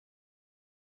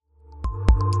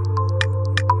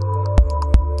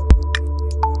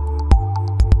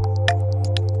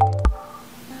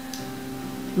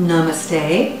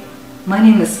Namaste. My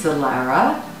name is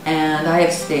Solara, and I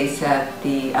have space at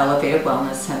the Elevated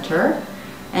Wellness Center,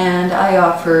 and I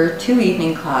offer 2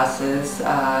 evening classes,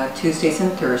 Tuesdays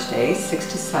and Thursdays,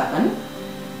 6 to 7,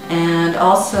 and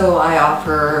also I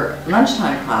offer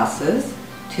lunchtime classes,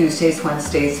 Tuesdays,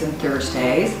 Wednesdays, and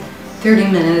Thursdays, 30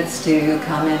 minutes to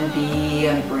come and be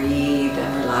and breathe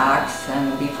and relax,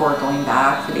 and before going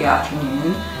back for the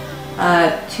afternoon,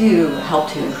 to help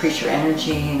to increase your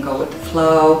energy and go with the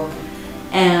flow.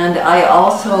 And I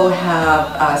also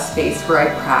have a space where I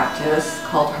practice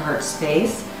called Heart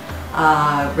Space,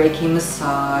 Reiki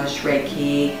massage,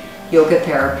 Reiki, yoga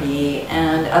therapy,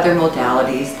 and other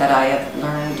modalities that I have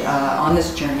learned on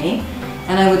this journey.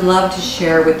 And I would love to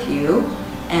share with you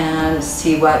and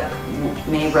see what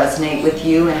may resonate with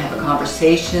you and have a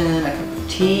conversation, a cup of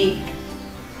tea.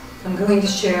 I'm going to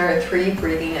share 3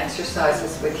 breathing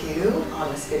exercises with you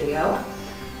on this video.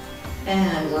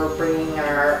 And we're bringing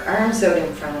our arms out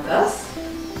in front of us.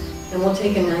 And we'll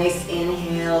take a nice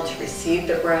inhale to receive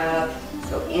the breath.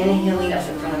 So inhaling up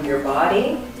in front of your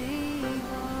body.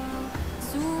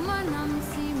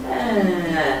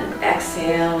 And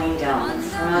exhaling down in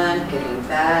front, giving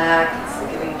back, so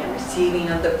giving and receiving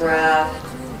of the breath.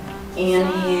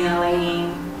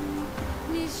 Inhaling.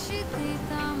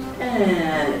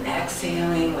 And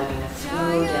exhaling, letting it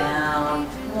flow down.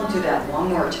 We'll do that one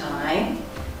more time.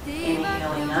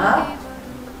 Inhaling up.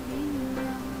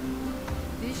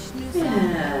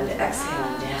 And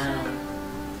exhaling down.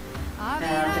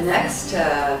 And the next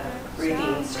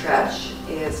breathing stretch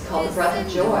is called the breath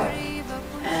of joy.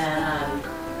 And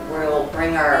we'll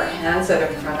bring our hands out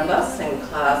in front of us and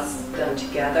clasp them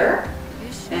together.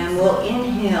 And we'll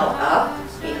inhale up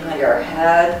behind our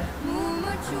head.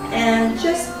 And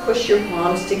just push your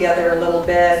palms together a little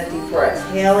bit before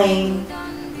exhaling.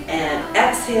 And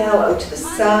exhale out to the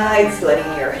sides,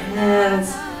 letting your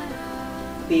hands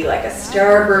be like a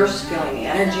starburst, feeling the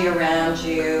energy around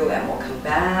you. And we'll come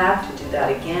back to do that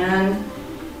again.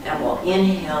 And we'll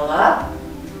inhale up.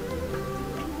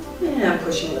 And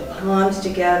pushing the palms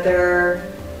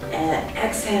together. And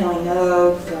exhaling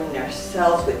out, filling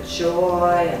ourselves with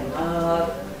joy and love.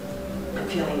 And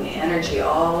feeling the energy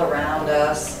all around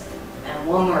us. And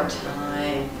one more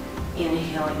time,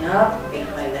 inhaling up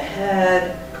behind the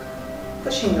head,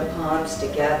 pushing the palms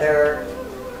together,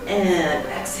 and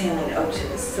exhaling out to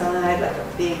the side like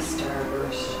a big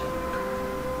starburst.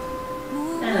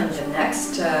 And the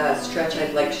next stretch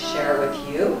I'd like to share with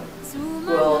you,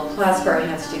 we'll clasp our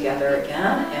hands together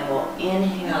again, and we'll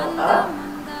inhale up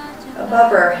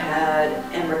above our head,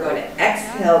 and we're going to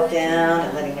exhale down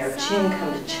and letting our chin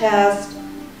come to chest.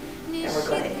 And we're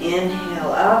going to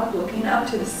inhale up, looking up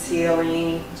to the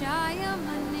ceiling,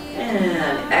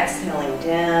 and exhaling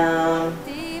down.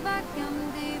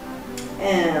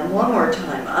 And one more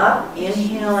time up,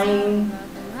 inhaling.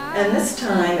 And this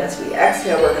time, as we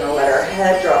exhale, we're going to let our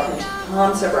head drop into the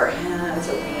palms of our hands,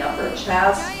 opening up our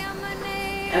chest.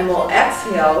 And we'll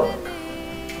exhale,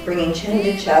 bringing chin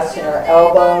to chest and our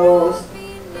elbows.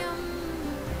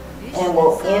 And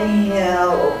we'll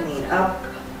inhale, opening up.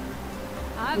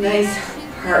 Nice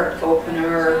heart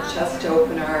opener, chest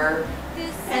opener,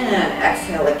 and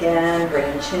exhale again,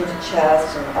 bringing chin to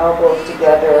chest and elbows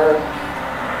together,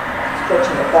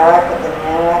 stretching the back of the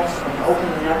neck and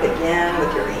opening up again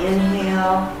with your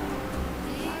inhale.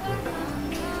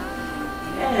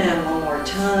 And one more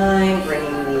time,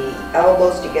 bringing the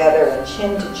elbows together and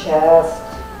chin to chest.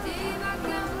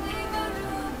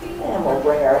 And we'll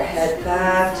bring our head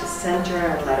back to center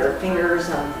and let our fingers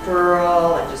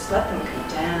unfurl and just let them come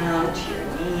down to your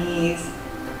knees.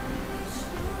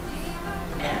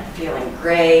 And feeling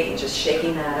great and just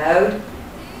shaking that out.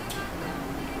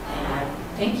 And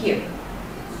thank you.